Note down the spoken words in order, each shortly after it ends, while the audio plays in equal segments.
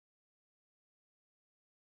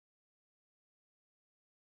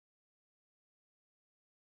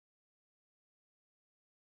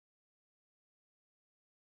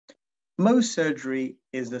Mohs surgery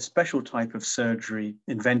is a special type of surgery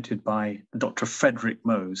invented by Dr. Frederick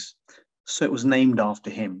Mohs, so it was named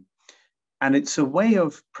after him. And it's a way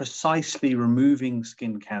of precisely removing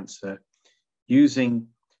skin cancer using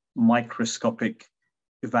microscopic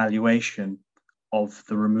evaluation of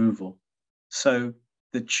the removal. So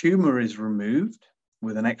the tumor is removed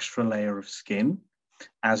with an extra layer of skin,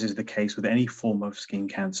 as is the case with any form of skin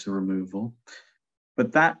cancer removal.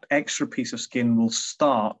 But that extra piece of skin will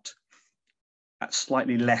start at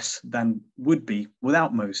slightly less than would be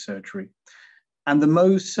without Mohs surgery. And the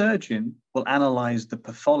Mohs surgeon will analyze the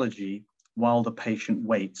pathology while the patient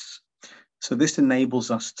waits. So this enables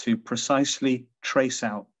us to precisely trace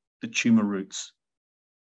out the tumor roots.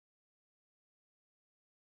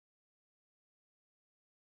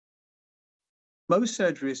 Mohs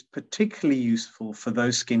surgery is particularly useful for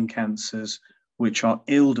those skin cancers which are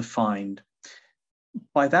ill-defined.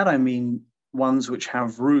 By that I mean ones which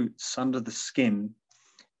have roots under the skin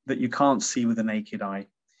that you can't see with the naked eye.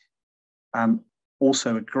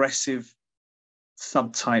 Also aggressive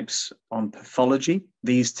subtypes on pathology.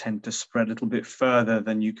 These tend to spread a little bit further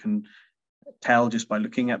than you can tell just by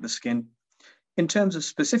looking at the skin. In terms of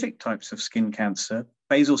specific types of skin cancer,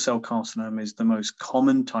 basal cell carcinoma is the most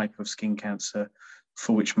common type of skin cancer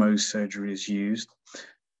for which Mohs surgery is used,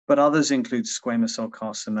 but others include squamous cell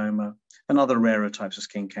carcinoma and other rarer types of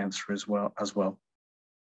skin cancer as well.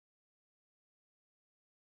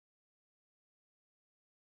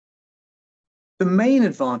 The main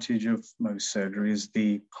advantage of Mohs surgery is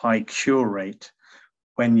the high cure rate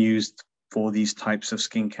when used for these types of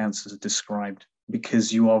skin cancers described,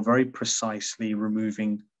 because you are very precisely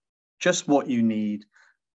removing just what you need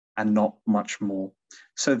and not much more.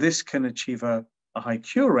 So this can achieve a high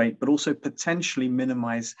cure rate, but also potentially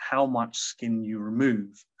minimize how much skin you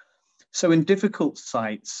remove. So in difficult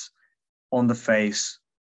sites on the face,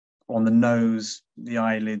 on the nose, the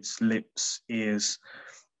eyelids, lips, ears,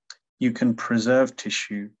 you can preserve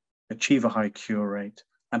tissue, achieve a high cure rate,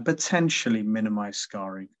 and potentially minimize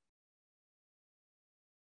scarring.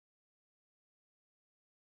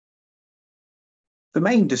 The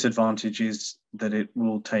main disadvantage is that it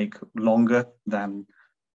will take longer than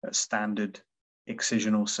standard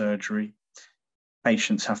excisional surgery.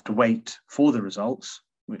 Patients have to wait for the results,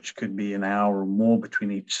 which could be an hour or more between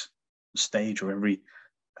each stage or every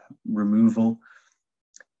removal.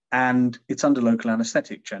 And it's under local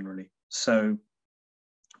anesthetic generally. So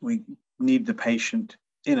we need the patient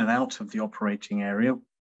in and out of the operating area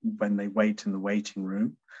when they wait in the waiting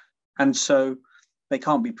room. And so they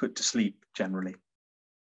can't be put to sleep generally.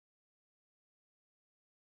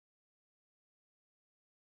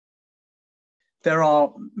 There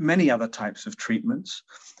are many other types of treatments,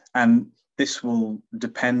 and this will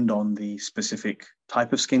depend on the specific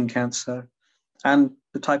type of skin cancer and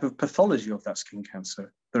the type of pathology of that skin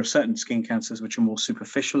cancer. There are certain skin cancers which are more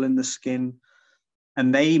superficial in the skin,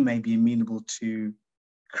 and they may be amenable to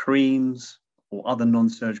creams or other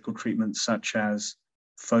non-surgical treatments such as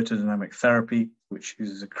photodynamic therapy, which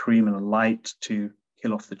uses a cream and a light to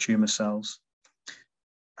kill off the tumor cells.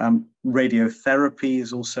 Radiotherapy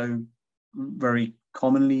is also very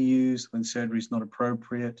commonly used when surgery is not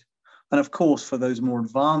appropriate. And of course, for those more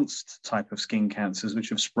advanced type of skin cancers, which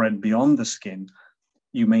have spread beyond the skin,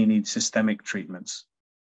 you may need systemic treatments.